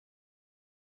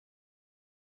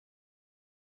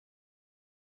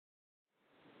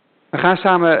We gaan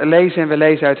samen lezen en we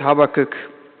lezen uit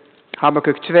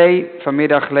Habakuk 2.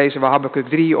 Vanmiddag lezen we Habakuk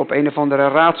 3. Op een of andere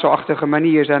raadselachtige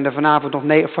manier zijn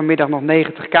er vanmiddag nog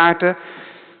 90 kaarten.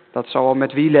 Dat zal wel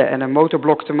met wielen en een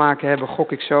motorblok te maken hebben,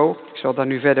 gok ik zo. Ik zal daar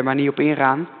nu verder maar niet op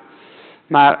ingaan.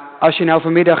 Maar als je nou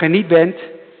vanmiddag er niet bent,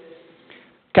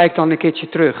 kijk dan een keertje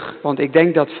terug. Want ik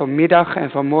denk dat vanmiddag en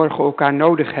vanmorgen elkaar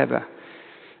nodig hebben.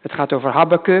 Het gaat over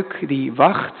Habakuk, die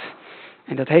wacht.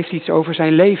 En dat heeft iets over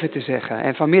zijn leven te zeggen.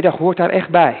 En vanmiddag hoort daar echt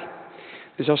bij.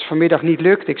 Dus als het vanmiddag niet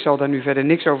lukt, ik zal daar nu verder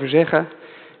niks over zeggen.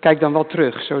 Kijk dan wel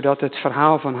terug, zodat het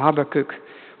verhaal van Habakuk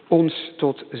ons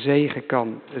tot zegen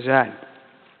kan zijn.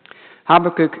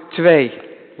 Habakuk 2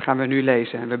 gaan we nu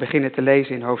lezen. En we beginnen te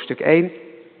lezen in hoofdstuk 1.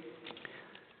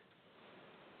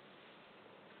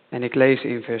 En ik lees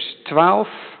in vers 12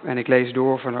 en ik lees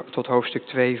door tot hoofdstuk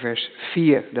 2 vers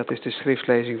 4. Dat is de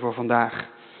schriftlezing voor vandaag.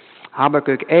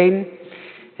 Habakuk 1,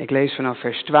 ik lees vanaf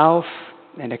vers 12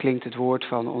 en daar klinkt het woord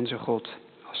van onze God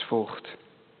als volgt.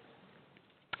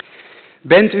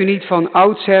 Bent u niet van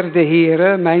oudsher de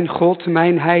Heere, mijn God,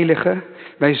 mijn heilige?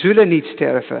 Wij zullen niet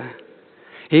sterven.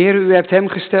 Heer, u hebt hem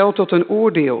gesteld tot een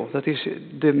oordeel. Dat is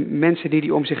de mensen die hij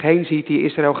om zich heen ziet, die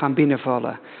Israël gaan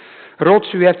binnenvallen.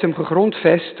 Rots, u hebt hem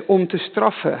gegrondvest om te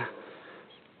straffen.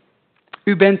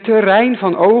 U bent te rein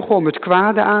van ogen om het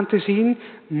kwade aan te zien.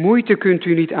 Moeite kunt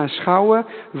u niet aanschouwen.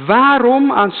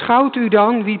 Waarom aanschouwt u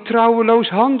dan wie trouweloos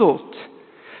handelt?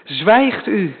 Zwijgt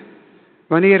u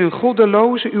wanneer een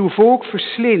goddeloze uw volk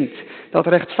verslindt, dat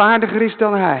rechtvaardiger is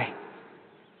dan hij?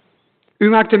 U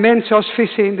maakt de mensen als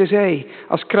vissen in de zee,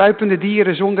 als kruipende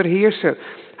dieren zonder heerser.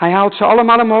 Hij haalt ze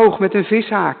allemaal omhoog met een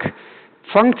vishaak,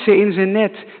 vangt ze in zijn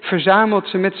net, verzamelt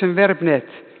ze met zijn werpnet.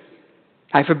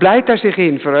 Hij verblijdt daar zich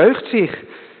in, verheugt zich.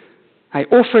 Hij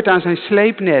offert aan zijn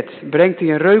sleepnet, brengt hij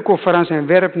een reukoffer aan zijn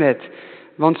werpnet,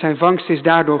 want zijn vangst is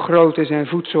daardoor groot en zijn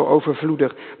voedsel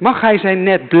overvloedig. Mag hij zijn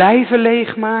net blijven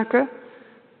leegmaken?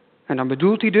 En dan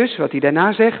bedoelt hij dus, wat hij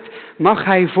daarna zegt, mag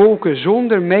hij volken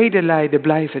zonder medelijden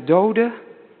blijven doden?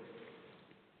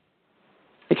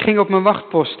 Ik ging op mijn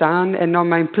wachtpost staan en nam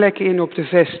mijn plek in op de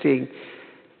vesting.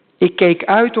 Ik keek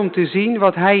uit om te zien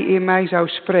wat hij in mij zou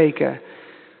spreken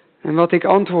en wat ik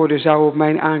antwoorden zou op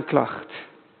mijn aanklacht.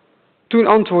 Toen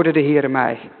antwoordde de Heere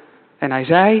mij en hij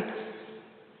zei,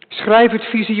 schrijf het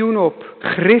visioen op,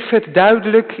 grif het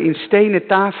duidelijk in stenen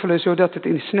tafelen, zodat het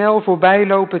in snel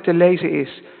voorbijlopen te lezen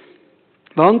is.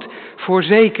 Want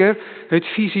voorzeker, het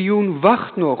visioen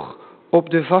wacht nog op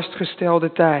de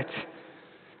vastgestelde tijd.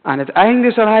 Aan het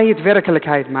einde zal hij het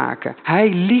werkelijkheid maken. Hij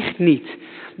liegt niet.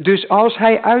 Dus als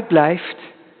hij uitblijft,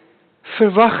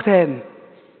 verwacht hem.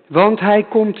 Want hij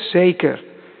komt zeker.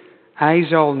 Hij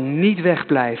zal niet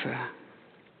wegblijven.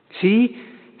 Zie,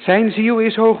 zijn ziel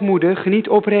is hoogmoedig, niet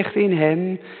oprecht in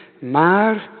hem.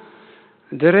 Maar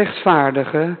de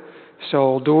rechtvaardige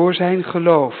zal door zijn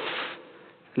geloof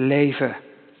leven.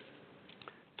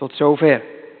 Tot zover.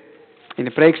 In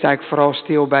de preek sta ik vooral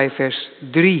stil bij vers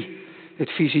 3. Het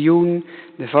visioen,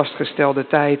 de vastgestelde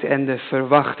tijd en de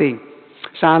verwachting.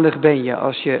 Zalig ben je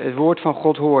als je het woord van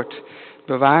God hoort,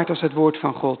 bewaart als het woord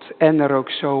van God en er ook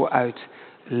zo uit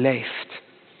leeft.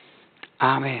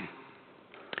 Amen.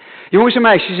 Jongens en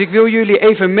meisjes, ik wil jullie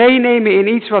even meenemen in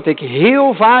iets wat ik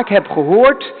heel vaak heb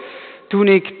gehoord toen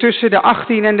ik tussen de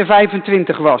 18 en de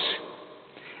 25 was.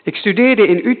 Ik studeerde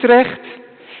in Utrecht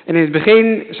en in het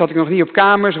begin zat ik nog niet op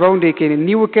kamers, woonde ik in een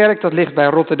Nieuwekerk, dat ligt bij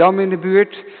Rotterdam in de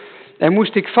buurt. En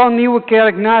moest ik van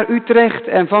Nieuwekerk naar Utrecht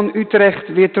en van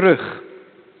Utrecht weer terug.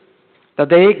 Dat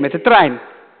deed ik met de trein.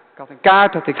 Ik had een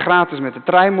kaart dat ik gratis met de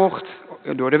trein mocht,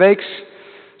 door de weeks,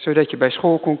 zodat je bij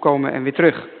school kon komen en weer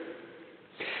terug.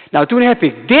 Nou, toen heb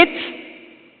ik dit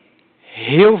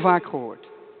heel vaak gehoord.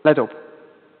 Let op.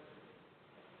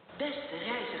 Beste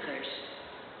reizigers,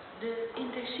 de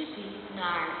Intercity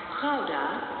naar Gouda,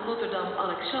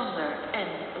 Rotterdam-Alexander en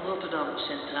Rotterdam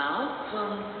Centraal van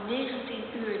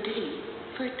 19:03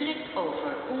 vertrekt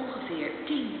over ongeveer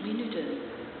 10 minuten.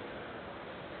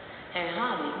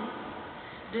 Herhaling.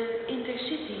 De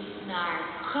Intercity naar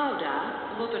Gouda,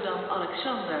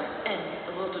 Rotterdam-Alexander en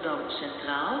Rotterdam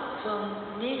Centraal van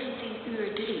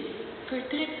 19:03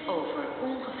 vertrekt over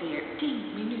ongeveer 10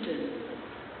 minuten.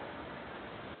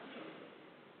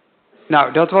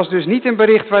 Nou, dat was dus niet een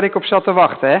bericht waar ik op zat te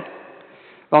wachten, hè?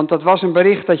 Want dat was een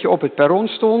bericht dat je op het perron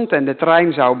stond en de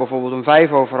trein zou bijvoorbeeld om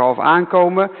 11:05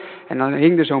 aankomen. En dan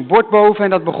hing er zo'n bord boven en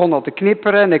dat begon al te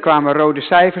knipperen en er kwamen rode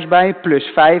cijfers bij, plus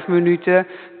 5 minuten,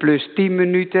 plus 10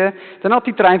 minuten. Dan had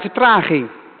die trein vertraging.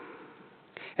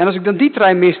 En als ik dan die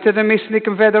trein miste, dan miste ik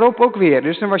hem verderop ook weer.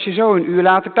 Dus dan was je zo een uur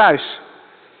later thuis.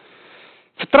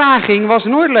 Vertraging was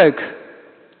nooit leuk.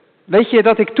 Weet je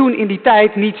dat ik toen in die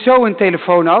tijd niet zo een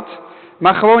telefoon had,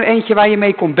 maar gewoon eentje waar je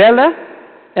mee kon bellen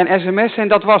en sms'en en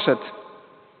dat was het.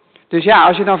 Dus ja,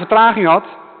 als je dan vertraging had,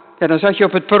 ja, dan zat je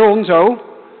op het perron zo. En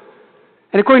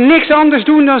dan kon je niks anders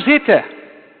doen dan zitten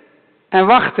en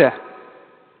wachten.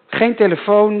 Geen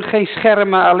telefoon, geen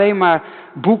schermen, alleen maar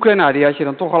boeken. Nou, die had je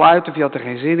dan toch al uit of je had er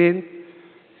geen zin in.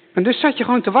 En dus zat je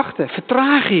gewoon te wachten.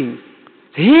 Vertraging.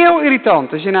 Heel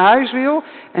irritant als je naar huis wil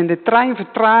en de trein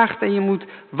vertraagt en je moet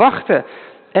wachten.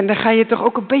 En dan ga je toch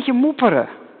ook een beetje mopperen.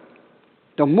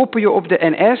 Dan mopper je op de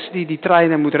NS die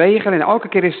treinen moet regelen. En elke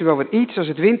keer is er wel wat iets. Als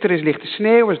het winter is, ligt er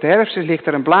sneeuw. Als het herfst is, ligt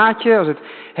er een blaadje. Als het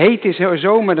heet is,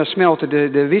 zomer, dan smelten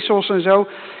de wissels en zo.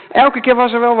 Elke keer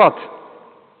was er wel wat.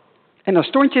 En dan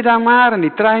stond je daar maar en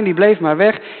die trein die bleef maar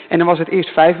weg. En dan was het eerst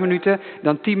 5 minuten,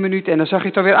 dan 10 minuten en dan zag je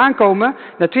het alweer aankomen.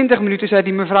 Na 20 minuten zei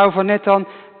die mevrouw van net dan,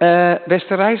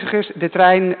 beste reizigers, de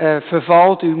trein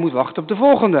vervalt, u moet wachten op de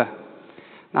volgende.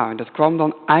 Nou, en dat kwam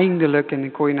dan eindelijk en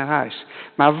dan kon je naar huis.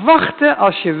 Maar wachten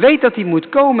als je weet dat die moet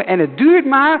komen en het duurt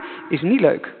maar, is niet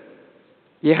leuk.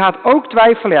 Je gaat ook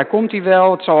twijfelen, ja, komt hij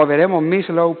wel, het zal alweer helemaal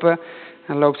mislopen.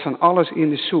 En loopt van alles in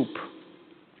de soep.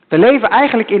 We leven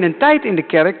eigenlijk in een tijd in de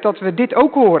kerk dat we dit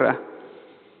ook horen.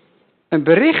 Een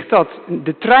bericht dat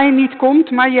de trein niet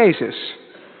komt, maar Jezus.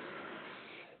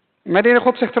 Maar de Heere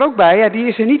God zegt er ook bij, ja, die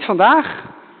is er niet vandaag.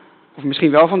 Of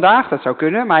misschien wel vandaag, dat zou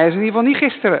kunnen, maar hij is in ieder geval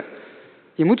niet gisteren.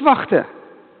 Je moet wachten.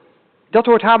 Dat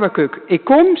hoort Habakuk. Ik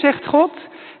kom, zegt God,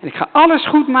 en ik ga alles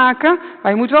goed maken,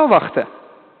 maar je moet wel wachten.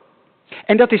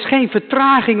 En dat is geen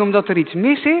vertraging omdat er iets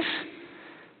mis is.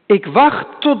 Ik wacht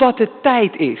totdat het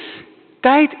tijd is.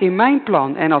 Tijd in mijn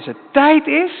plan. En als het tijd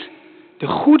is, de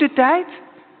goede tijd,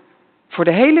 voor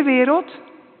de hele wereld,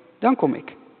 dan kom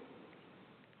ik.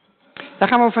 Daar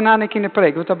gaan we over nadenken in de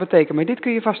preek, wat dat betekent. Maar dit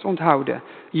kun je vast onthouden.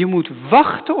 Je moet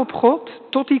wachten op God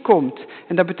tot hij komt.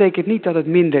 En dat betekent niet dat het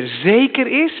minder zeker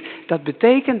is. Dat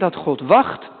betekent dat God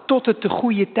wacht tot het de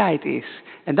goede tijd is.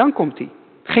 En dan komt hij.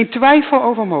 Geen twijfel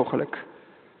over mogelijk.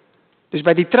 Dus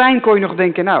bij die trein kon je nog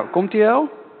denken, nou, komt hij wel?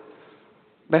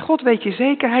 Bij God weet je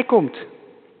zeker, hij komt.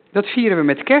 Dat vieren we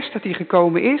met kerst, dat hij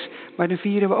gekomen is. Maar dan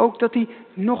vieren we ook dat hij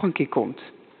nog een keer komt.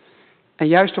 En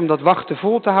juist om dat wachten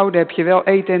vol te houden heb je wel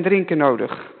eten en drinken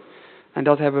nodig. En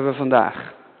dat hebben we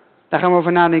vandaag. Daar gaan we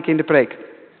over nadenken in de preek.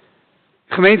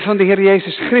 Gemeente van de Heer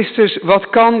Jezus Christus, wat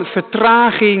kan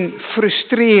vertraging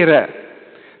frustreren?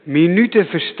 Minuten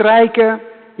verstrijken,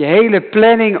 je hele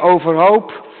planning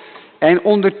overhoop. En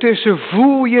ondertussen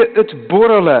voel je het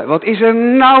borrelen. Wat is er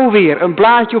nou weer? Een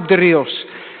blaadje op de rails.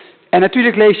 En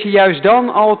natuurlijk lees je juist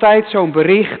dan altijd zo'n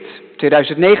bericht.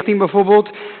 2019 bijvoorbeeld.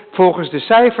 Volgens de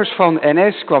cijfers van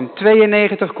NS kwam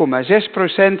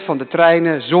 92,6% van de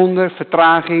treinen zonder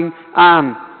vertraging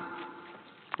aan.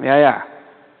 Ja.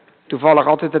 Toevallig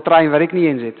altijd de trein waar ik niet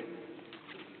in zit.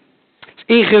 Het is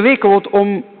ingewikkeld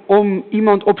om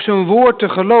iemand op zijn woord te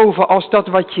geloven als dat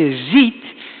wat je ziet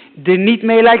er niet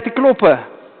mee lijkt te kloppen.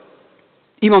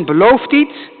 Iemand belooft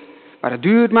iets, maar het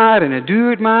duurt maar en het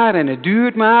duurt maar en het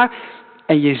duurt maar.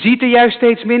 En je ziet er juist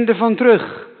steeds minder van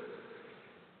terug.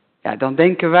 Ja, dan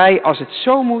denken wij, als het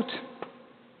zo moet.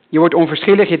 Je wordt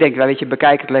onverschillig, je denkt, weet je,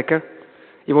 bekijk het lekker.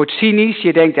 Je wordt cynisch,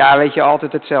 je denkt, ja, weet je,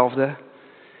 altijd hetzelfde.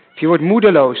 Of je wordt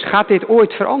moedeloos. Gaat dit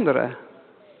ooit veranderen?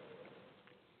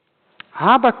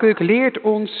 Habakuk leert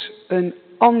ons een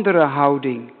andere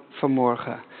houding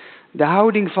vanmorgen. De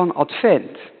houding van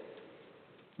Advent.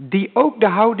 Die ook de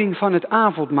houding van het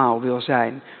avondmaal wil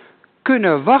zijn.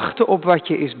 Kunnen wachten op wat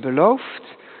je is beloofd.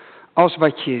 Als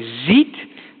wat je ziet,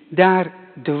 daar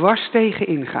dwars tegen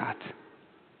ingaat.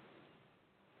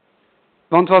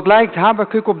 Want wat lijkt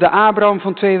Habakuk op de Abraham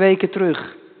van 2 weken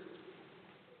terug?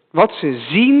 Wat ze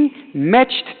zien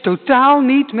matcht totaal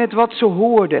niet met wat ze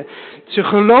hoorden. Ze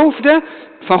geloofden,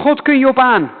 van God kun je op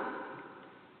aan.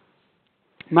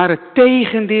 Maar het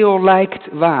tegendeel lijkt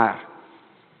waar.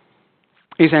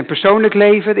 In zijn persoonlijk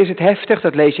leven is het heftig,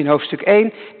 dat lees je in hoofdstuk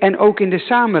 1, en ook in de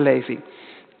samenleving.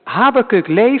 Habakuk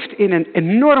leeft in een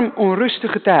enorm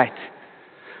onrustige tijd.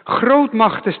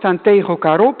 Grootmachten staan tegen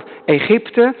elkaar op,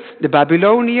 Egypte, de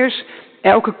Babyloniërs.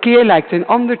 Elke keer lijkt een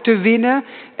ander te winnen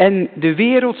en de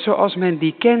wereld zoals men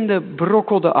die kende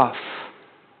brokkelde af.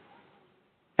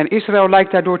 En Israël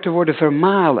lijkt daardoor te worden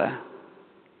vermalen.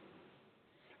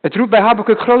 Het roept bij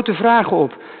Habakuk grote vragen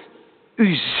op.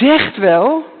 U zegt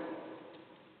wel,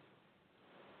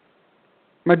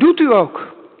 maar doet u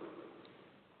ook?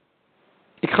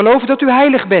 Ik geloof dat u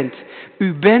heilig bent.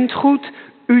 U bent goed,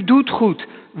 u doet goed.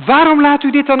 Waarom laat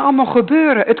u dit dan allemaal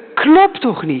gebeuren? Het klopt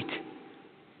toch niet?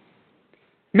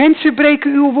 Mensen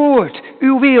breken uw woord,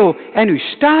 uw wil en u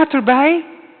staat erbij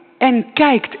en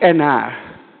kijkt ernaar.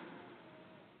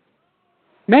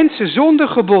 Mensen zonder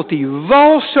gebod die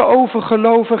walsen over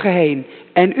gelovigen heen.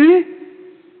 En u?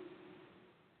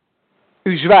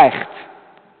 U zwijgt.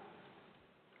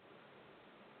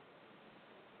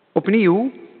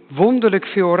 Opnieuw, wonderlijk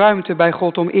veel ruimte bij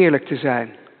God om eerlijk te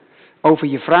zijn. Over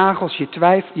je vragen,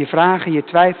 je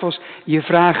twijfels, je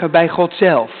vragen bij God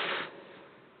zelf.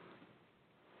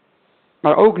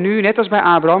 Maar ook nu, net als bij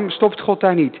Abraham, stopt God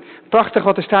daar niet. Prachtig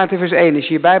wat er staat in vers 1. Als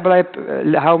je je Bijbel hebt,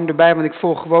 hou hem erbij, want ik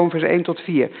volg gewoon vers 1 tot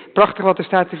 4. Prachtig wat er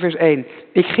staat in vers 1.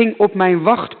 Ik ging op mijn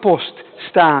wachtpost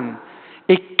staan.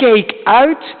 Ik keek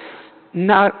uit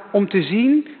om te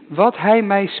zien wat hij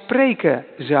mij spreken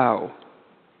zou.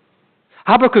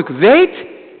 Habakuk weet,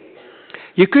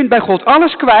 je kunt bij God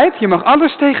alles kwijt, je mag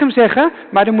alles tegen hem zeggen,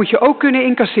 maar dan moet je ook kunnen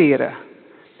incasseren.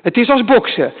 Het is als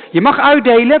boksen. Je mag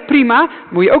uitdelen, prima,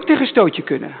 moet je ook tegen een stootje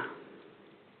kunnen.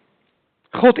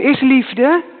 God is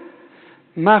liefde,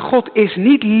 maar God is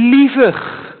niet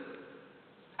lievig.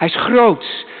 Hij is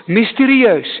groots,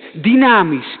 mysterieus,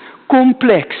 dynamisch,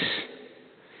 complex.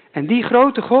 En die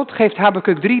grote God geeft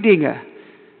Habakuk 3 dingen.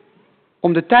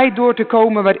 Om de tijd door te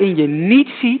komen waarin je niet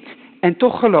ziet en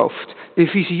toch gelooft. Een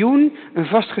visioen, een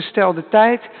vastgestelde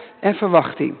tijd en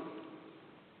verwachting.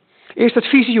 Eerst dat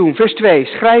visioen, vers 2.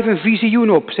 Schrijf een visioen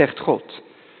op, zegt God.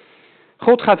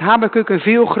 God gaat Habakuk een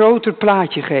veel groter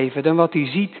plaatje geven dan wat hij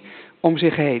ziet om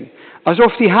zich heen.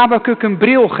 Alsof hij Habakuk een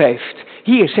bril geeft.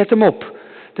 Hier, zet hem op.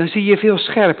 Dan zie je veel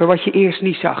scherper wat je eerst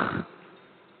niet zag.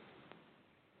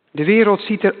 De wereld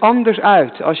ziet er anders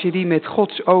uit als je die met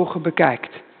Gods ogen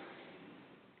bekijkt.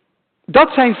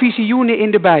 Dat zijn visioenen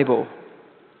in de Bijbel.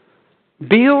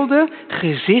 Beelden,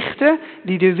 gezichten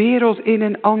die de wereld in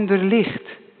een ander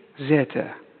licht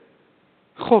zetten.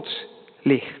 Gods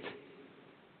licht.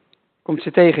 Komt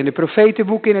ze tegen in de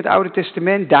profetenboeken in het Oude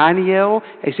Testament. Daniel,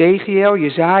 Ezekiel,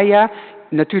 Jesaja.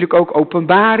 Natuurlijk ook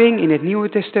Openbaring in het Nieuwe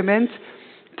Testament.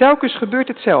 Telkens gebeurt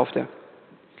hetzelfde.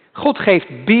 God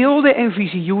geeft beelden en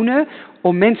visioenen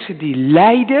om mensen die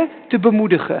lijden te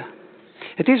bemoedigen.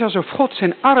 Het is alsof God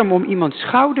zijn arm om iemands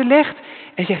schouder legt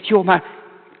en zegt, joh, maar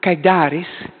kijk daar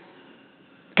eens.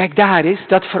 Kijk daar eens,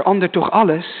 dat verandert toch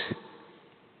alles.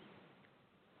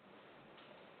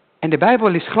 En de Bijbel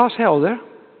is glashelder.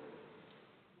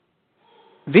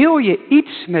 Wil je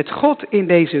iets met God in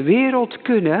deze wereld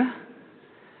kunnen,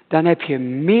 dan heb je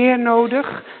meer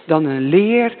nodig dan een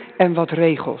leer en wat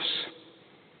regels.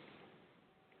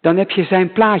 Dan heb je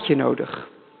zijn plaatje nodig.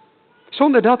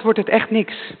 Zonder dat wordt het echt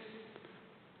niks.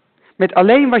 Met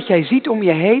alleen wat jij ziet om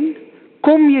je heen,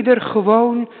 kom je er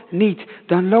gewoon niet.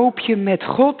 Dan loop je met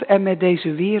God en met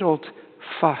deze wereld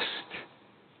vast.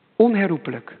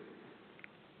 Onherroepelijk.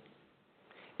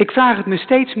 Ik vraag het me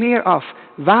steeds meer af.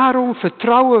 Waarom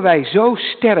vertrouwen wij zo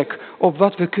sterk op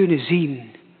wat we kunnen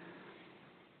zien?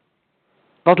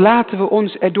 Wat laten we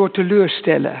ons erdoor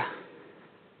teleurstellen?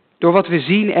 Door wat we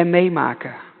zien en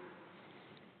meemaken.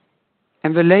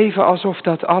 En we leven alsof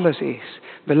dat alles is.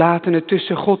 We laten het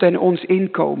tussen God en ons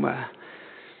inkomen.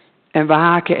 En we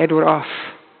haken erdoor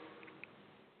af.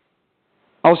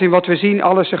 Als in wat we zien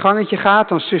alles zijn gangetje gaat,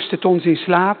 dan sust het ons in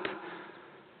slaap.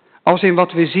 Als in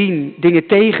wat we zien dingen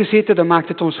tegenzitten, dan maakt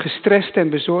het ons gestrest en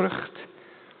bezorgd.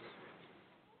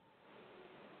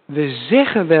 We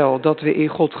zeggen wel dat we in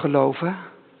God geloven.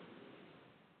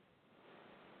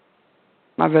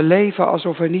 Maar we leven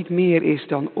alsof er niet meer is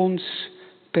dan ons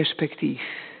perspectief.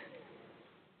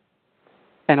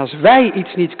 En als wij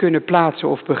iets niet kunnen plaatsen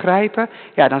of begrijpen,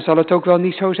 ja, dan zal het ook wel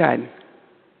niet zo zijn.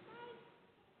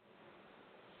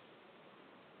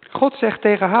 God zegt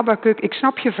tegen Habakuk, ik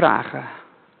snap je vragen.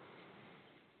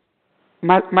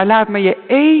 Maar laat me je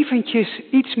eventjes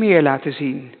iets meer laten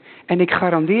zien. En ik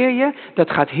garandeer je,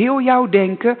 dat gaat heel jouw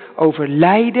denken over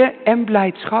lijden en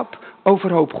blijdschap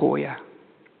overhoop gooien.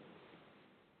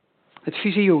 Het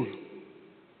visioen.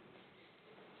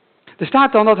 Er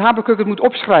staat dan dat Habakuk het moet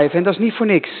opschrijven en dat is niet voor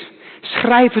niks.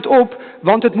 Schrijf het op,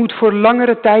 want het moet voor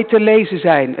langere tijd te lezen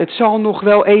zijn. Het zal nog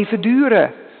wel even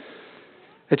duren.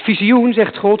 Het visioen,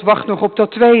 zegt God, wacht nog op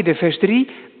dat tweede, vers 3,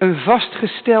 een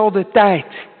vastgestelde tijd.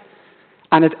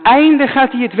 Aan het einde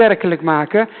gaat hij het werkelijk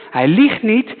maken. Hij liegt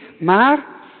niet, maar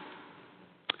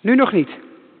nu nog niet.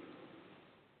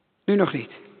 Nu nog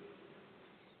niet.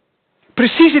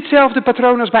 Precies hetzelfde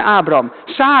patroon als bij Abraham.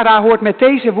 Sarah hoort met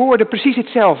deze woorden precies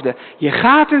hetzelfde. Je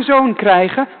gaat een zoon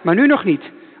krijgen, maar nu nog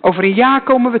niet. Over een jaar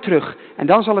komen we terug en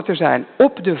dan zal het er zijn.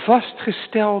 Op de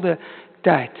vastgestelde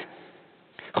tijd.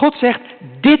 God zegt,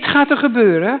 dit gaat er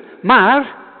gebeuren,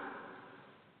 maar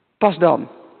pas dan.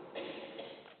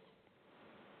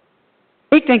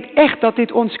 Ik denk echt dat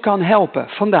dit ons kan helpen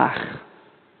vandaag.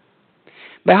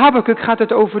 Bij Habakuk gaat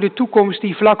het over de toekomst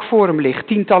die vlak voor hem ligt,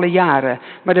 tientallen jaren.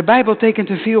 Maar de Bijbel tekent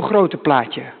een veel groter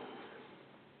plaatje.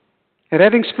 Een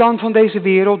reddingsplan van deze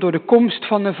wereld door de komst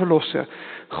van de Verlosser.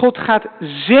 God gaat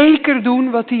zeker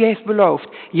doen wat hij heeft beloofd.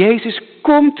 Jezus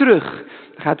komt terug.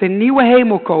 Er gaat een nieuwe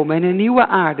hemel komen en een nieuwe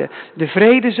aarde. De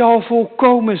vrede zal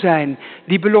volkomen zijn.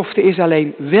 Die belofte is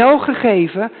alleen wel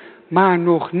gegeven, maar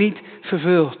nog niet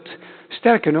vervuld.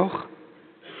 Sterker nog,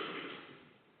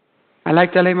 hij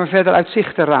lijkt alleen maar verder uit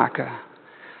zicht te raken.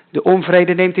 De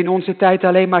onvrede neemt in onze tijd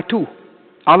alleen maar toe.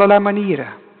 Allerlei manieren.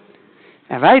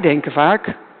 En wij denken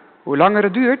vaak, hoe langer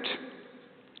het duurt,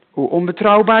 hoe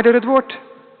onbetrouwbaarder het wordt.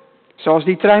 Zoals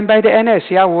die trein bij de NS.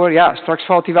 Ja hoor, ja, straks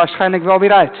valt hij waarschijnlijk wel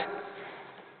weer uit.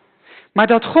 Maar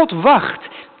dat God wacht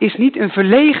is niet een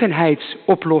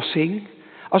verlegenheidsoplossing.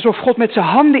 Alsof God met zijn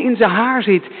handen in zijn haar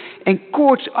zit en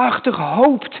koortsachtig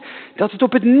hoopt dat het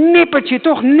op het nippertje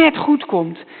toch net goed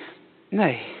komt.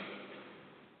 Nee.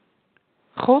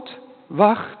 God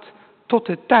wacht tot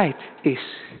de tijd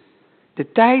is.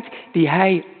 De tijd die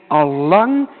hij al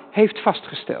lang heeft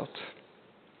vastgesteld.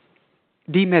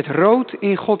 Die met rood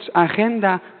in Gods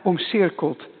agenda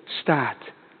omcirkeld staat.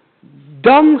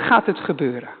 Dan gaat het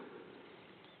gebeuren.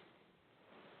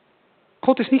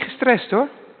 God is niet gestrest hoor,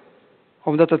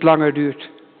 omdat het langer duurt.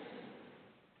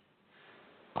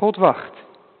 God wacht.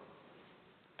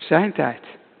 Zijn tijd.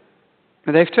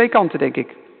 Maar dat heeft twee kanten, denk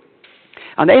ik.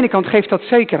 Aan de ene kant geeft dat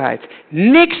zekerheid.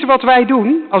 Niks wat wij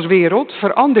doen als wereld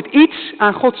verandert iets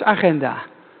aan Gods agenda.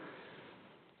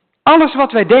 Alles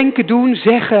wat wij denken, doen,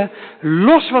 zeggen,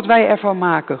 los wat wij ervan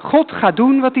maken. God gaat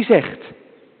doen wat hij zegt.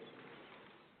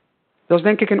 Dat is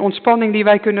denk ik een ontspanning die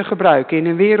wij kunnen gebruiken in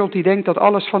een wereld die denkt dat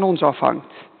alles van ons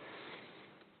afhangt.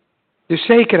 Dus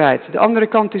zekerheid. De andere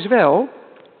kant is wel,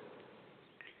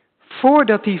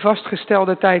 voordat die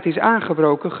vastgestelde tijd is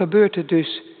aangebroken, gebeurt het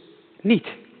dus niet.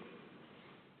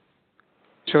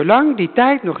 Zolang die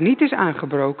tijd nog niet is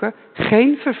aangebroken,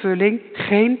 geen vervulling,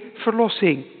 geen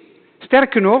verlossing.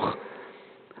 Sterker nog,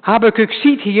 Habakuk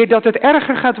ziet hier dat het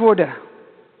erger gaat worden.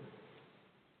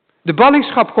 De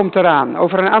ballingschap komt eraan,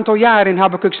 over een aantal jaren in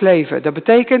Habakuks leven. Dat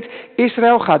betekent,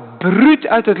 Israël gaat bruut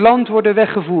uit het land worden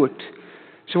weggevoerd.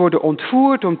 Ze worden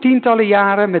ontvoerd om tientallen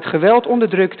jaren met geweld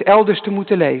onderdrukt elders te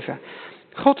moeten leven.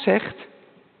 God zegt,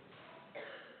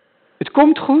 het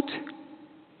komt goed,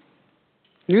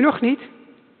 nu nog niet.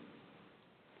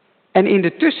 En in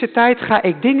de tussentijd ga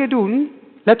ik dingen doen,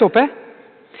 let op hè.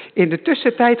 In de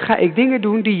tussentijd ga ik dingen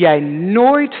doen die jij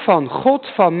nooit van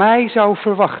God, van mij zou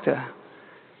verwachten.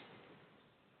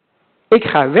 Ik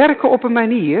ga werken op een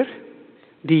manier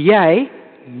die jij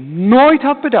nooit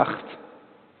had bedacht.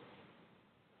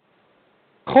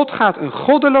 God gaat een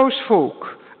goddeloos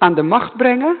volk aan de macht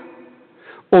brengen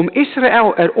om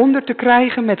Israël eronder te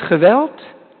krijgen met geweld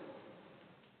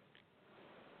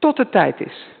tot het tijd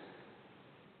is.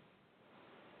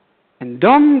 En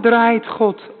dan draait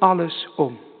God alles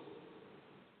om.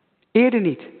 Eerder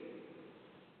niet.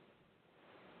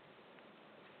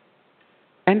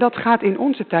 En dat gaat in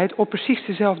onze tijd op precies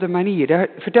dezelfde manier. Daar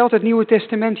vertelt het Nieuwe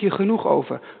Testament je genoeg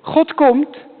over. God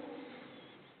komt,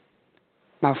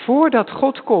 maar voordat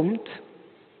God komt,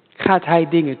 gaat hij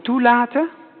dingen toelaten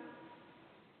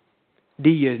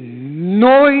die je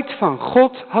nooit van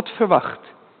God had verwacht.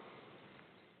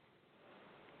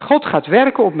 God gaat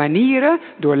werken op manieren,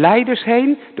 door leiders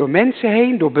heen, door mensen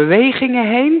heen, door bewegingen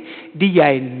heen, die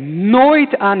jij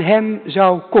nooit aan hem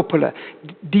zou koppelen.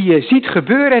 Die je ziet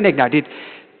gebeuren en denkt, nou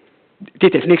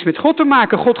dit heeft niks met God te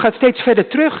maken. God gaat steeds verder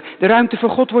terug, de ruimte voor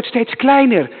God wordt steeds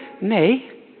kleiner. Nee,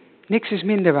 niks is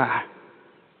minder waar.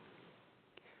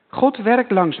 God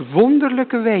werkt langs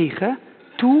wonderlijke wegen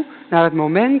toe naar het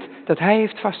moment dat hij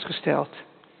heeft vastgesteld.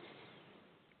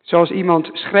 Zoals iemand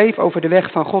schreef over de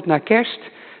weg van God naar kerst.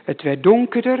 Het werd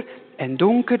donkerder en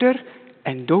donkerder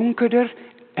en donkerder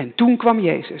en toen kwam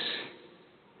Jezus.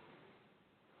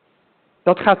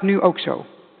 Dat gaat nu ook zo.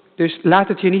 Dus laat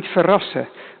het je niet verrassen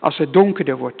als het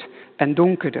donkerder wordt en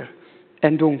donkerder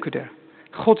en donkerder.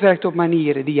 God werkt op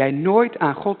manieren die jij nooit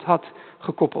aan God had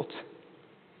gekoppeld.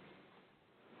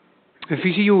 Een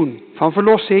visioen van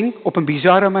verlossing op een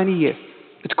bizarre manier.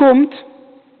 Het komt,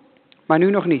 maar nu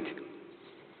nog niet.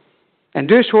 En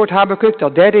dus hoort Habakuk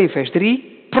dat derde in vers 3,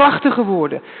 prachtige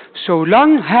woorden.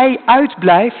 Zolang hij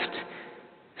uitblijft,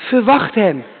 verwacht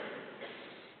hem.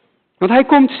 Want hij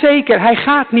komt zeker, hij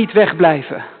gaat niet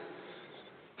wegblijven.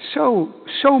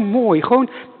 Zo mooi. Gewoon,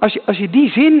 als je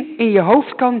die zin in je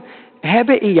hoofd kan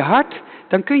hebben, in je hart,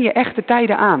 dan kun je echt de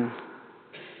tijden aan.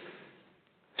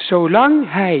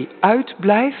 Zolang hij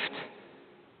uitblijft,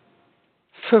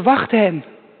 verwacht hem.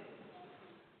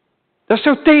 Dat is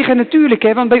zo tegennatuurlijk,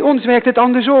 hè? Want bij ons werkt het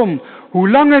andersom. Hoe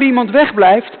langer iemand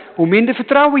wegblijft, hoe minder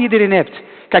vertrouwen je erin hebt.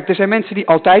 Kijk, er zijn mensen die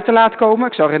altijd te laat komen.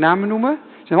 Ik zal geen namen noemen.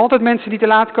 Er zijn altijd mensen die te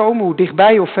laat komen, hoe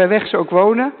dichtbij of ver weg ze ook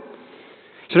wonen.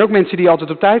 Er zijn ook mensen die altijd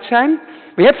op tijd zijn.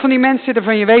 Maar je hebt van die mensen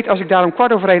waarvan je weet, als ik daar om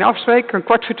 1:15 afspreek, kan ik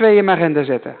 1:45 in mijn agenda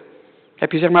zetten.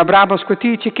 Heb je zeg maar Brabants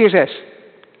kwartiertje keer 6.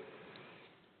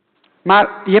 Maar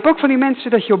je hebt ook van die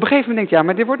mensen dat je op een gegeven moment denkt, ja,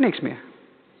 maar dit wordt niks meer.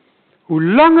 Hoe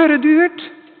langer het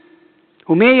duurt,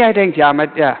 hoe meer jij denkt,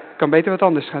 ik kan beter wat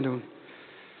anders gaan doen.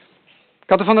 Ik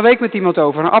had er van de week met iemand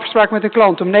over, een afspraak met een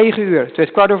klant om 9 uur. Het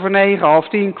werd 9:15, 9:30,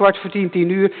 9:45,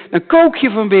 10:00. Dan kook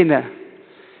je van binnen.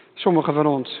 Sommigen van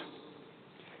ons.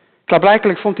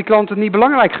 Klaarblijkelijk vond die klant het niet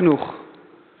belangrijk genoeg.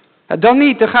 Ja, dan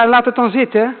niet, laat het dan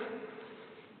zitten.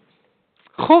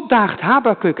 God daagt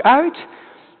Habakuk uit.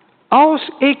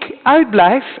 Als ik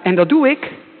uitblijf, en dat doe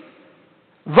ik,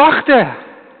 wachten.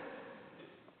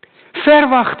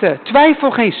 Verwachten.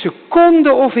 Twijfel geen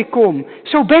seconde of ik kom.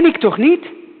 Zo ben ik toch niet?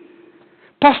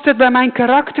 Past het bij mijn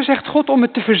karakter, zegt God, om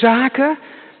het te verzaken?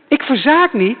 Ik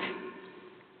verzaak niet.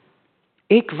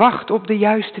 Ik wacht op de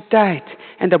juiste tijd.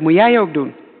 En dat moet jij ook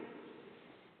doen.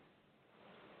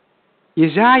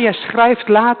 Jesaja schrijft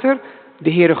later,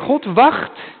 de Heere God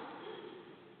wacht.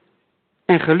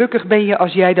 En gelukkig ben je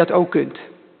als jij dat ook kunt.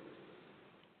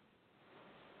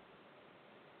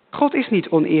 God is niet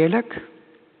oneerlijk.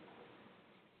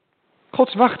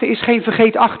 Gods wachten is geen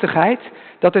vergeetachtigheid,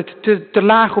 dat het te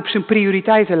laag op zijn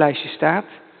prioriteitenlijstje staat.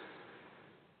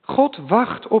 God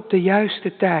wacht op de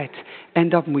juiste tijd en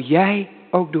dat moet jij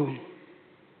ook doen.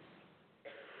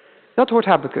 Dat hoort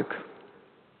Habakuk.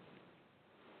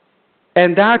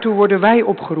 En daartoe worden wij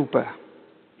opgeroepen,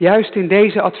 juist in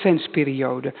deze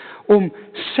adventsperiode, om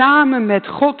samen met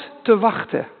God te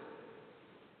wachten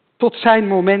tot zijn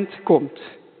moment komt.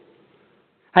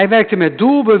 Hij werkte met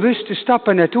doelbewuste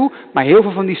stappen naartoe, maar heel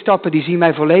veel van die stappen die zien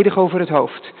wij volledig over het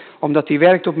hoofd. Omdat hij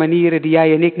werkt op manieren die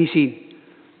jij en ik niet zien.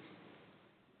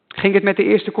 Ging het met de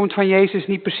eerste komst van Jezus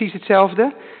niet precies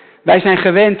hetzelfde? Wij zijn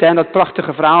gewend aan dat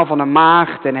prachtige verhaal van een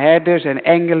maagd en herders en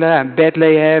engelen en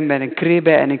Bethlehem en een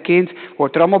kribbe en een kind.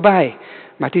 Hoort er allemaal bij.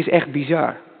 Maar het is echt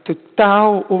bizar.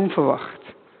 Totaal onverwacht.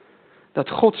 Dat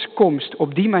Gods komst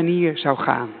op die manier zou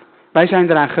gaan. Wij zijn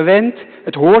eraan gewend.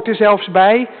 Het hoort er zelfs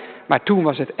bij. Maar toen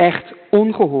was het echt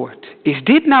ongehoord. Is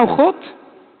dit nou God?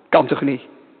 Kan toch niet?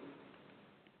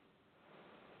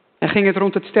 En ging het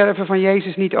rond het sterven van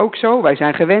Jezus niet ook zo? Wij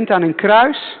zijn gewend aan een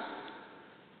kruis.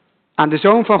 Aan de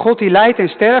Zoon van God die lijdt en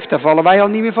sterft. Daar vallen wij al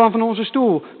niet meer van onze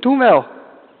stoel. Toen wel.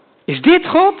 Is dit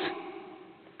God?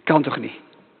 Kan toch niet?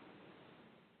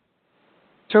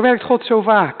 Zo werkt God zo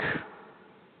vaak.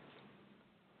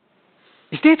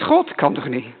 Is dit God? Kan toch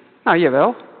niet? Nou,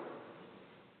 jawel.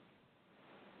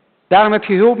 Daarom heb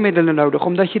je hulpmiddelen nodig,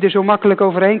 omdat je er zo makkelijk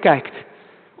overheen kijkt.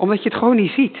 Omdat je het gewoon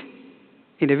niet ziet.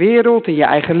 In de wereld, in je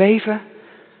eigen leven.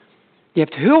 Je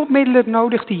hebt hulpmiddelen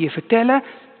nodig die je vertellen,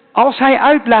 als hij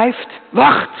uitblijft,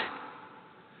 wacht.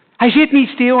 Hij zit niet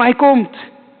stil, hij komt.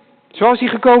 Zoals hij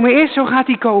gekomen is, zo gaat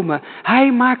hij komen.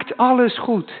 Hij maakt alles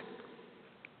goed.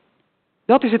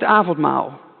 Dat is het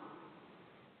avondmaal.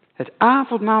 Het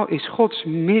avondmaal is Gods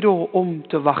middel om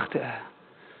te wachten.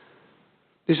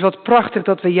 Dus wat prachtig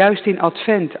dat we juist in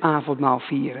Advent avondmaal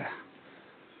vieren.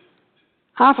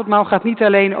 Avondmaal gaat niet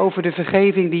alleen over de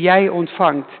vergeving die jij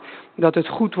ontvangt. Dat het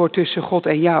goed wordt tussen God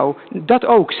en jou. Dat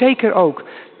ook, zeker ook.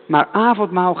 Maar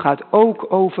avondmaal gaat ook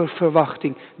over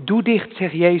verwachting. Doe dicht,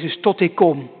 zegt Jezus, tot ik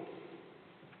kom.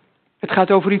 Het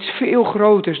gaat over iets veel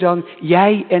groters dan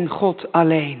jij en God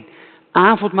alleen.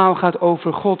 Avondmaal gaat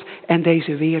over God en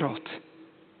deze wereld.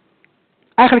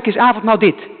 Eigenlijk is avondmaal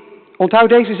dit. Onthoud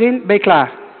deze zin, ben je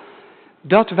klaar.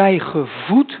 Dat wij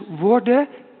gevoed worden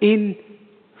in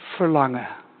verlangen.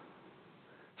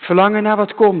 Verlangen naar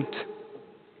wat komt.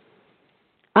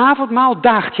 Avondmaal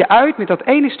daagt je uit met dat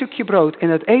ene stukje brood en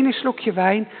dat ene slokje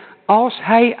wijn. Als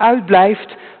hij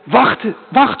uitblijft,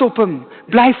 wacht op hem.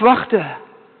 Blijf wachten.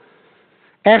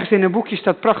 Ergens in een boekje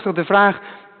staat prachtig de vraag,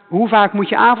 hoe vaak moet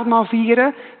je avondmaal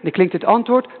vieren? Dan klinkt het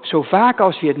antwoord, zo vaak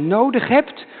als je het nodig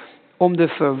hebt om de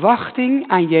verwachting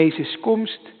aan Jezus'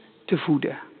 komst te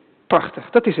voeden. Prachtig,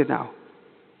 dat is het nou.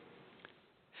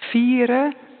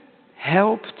 Vieren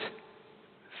helpt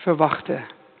verwachten.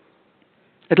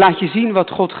 Het laat je zien wat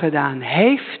God gedaan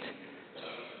heeft.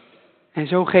 En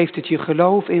zo geeft het je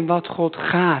geloof in wat God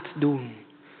gaat doen.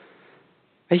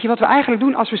 Weet je wat we eigenlijk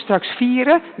doen als we straks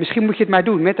vieren? Misschien moet je het maar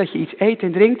doen met dat je iets eet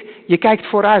en drinkt. Je kijkt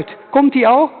vooruit. Komt hij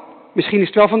al? Misschien is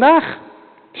het wel vandaag.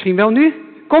 Misschien wel nu.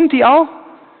 Komt hij al?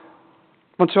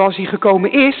 Want zoals hij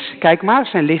gekomen is, kijk maar,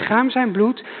 zijn lichaam, zijn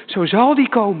bloed, zo zal hij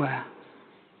komen.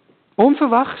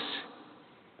 Onverwachts,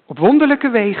 Op wonderlijke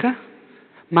wegen,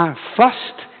 maar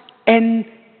vast en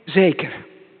zeker.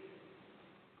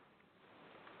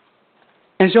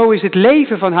 En zo is het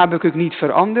leven van Habakuk niet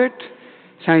veranderd.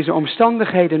 Zijn zijn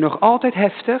omstandigheden nog altijd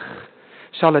heftig?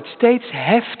 Zal het steeds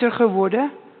heftiger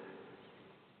worden?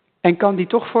 En kan die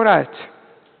toch vooruit?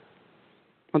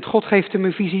 Want God geeft hem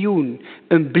een visioen,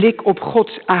 een blik op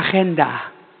Gods agenda.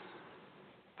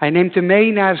 Hij neemt hem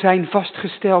mee naar zijn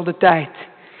vastgestelde tijd.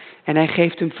 En hij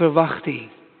geeft hem verwachting.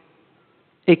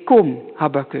 Ik kom,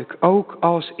 Habakuk, ook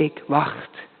als ik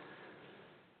wacht.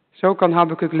 Zo kan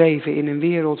Habakuk leven in een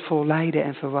wereld vol lijden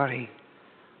en verwarring.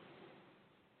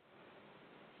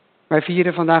 Wij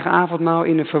vieren vandaag avondmaal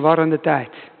in een verwarrende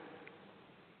tijd.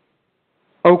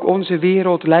 Ook onze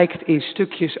wereld lijkt in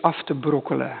stukjes af te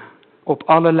brokkelen, op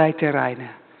allerlei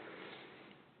terreinen.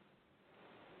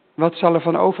 Wat zal er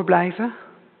van overblijven?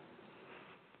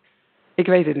 Ik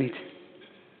weet het niet.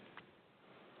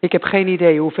 Ik heb geen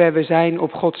idee hoe ver we zijn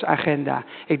op Gods agenda.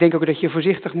 Ik denk ook dat je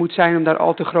voorzichtig moet zijn om daar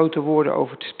al te grote woorden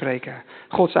over te spreken.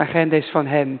 Gods agenda is van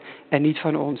hem en niet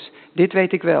van ons. Dit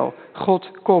weet ik wel.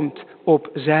 God komt op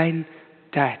zijn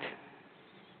tijd.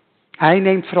 Hij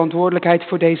neemt verantwoordelijkheid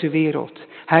voor deze wereld.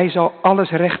 Hij zal alles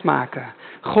recht maken.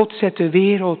 God zet de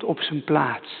wereld op zijn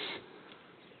plaats.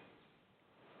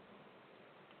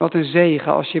 Wat een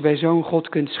zegen als je bij zo'n God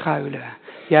kunt schuilen.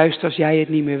 Juist als jij het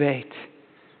niet meer weet.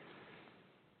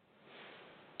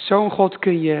 Zo'n God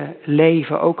kun je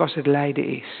leven, ook als het lijden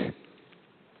is.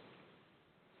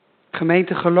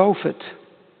 Gemeente, geloof het.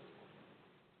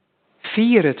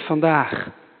 Vier het vandaag.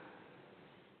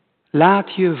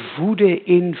 Laat je voeden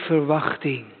in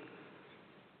verwachting.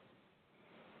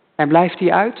 En blijft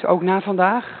hij uit, ook na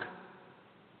vandaag?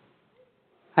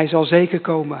 Hij zal zeker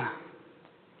komen.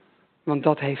 Want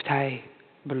dat heeft hij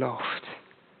beloofd.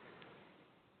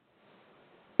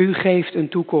 U geeft een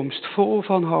toekomst vol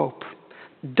van hoop.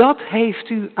 Dat heeft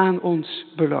u aan ons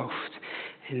beloofd.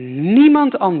 En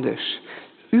niemand anders,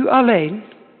 u alleen,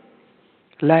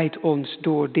 leidt ons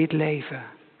door dit leven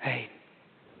heen.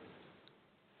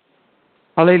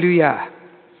 Halleluja.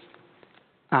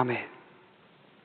 Amen.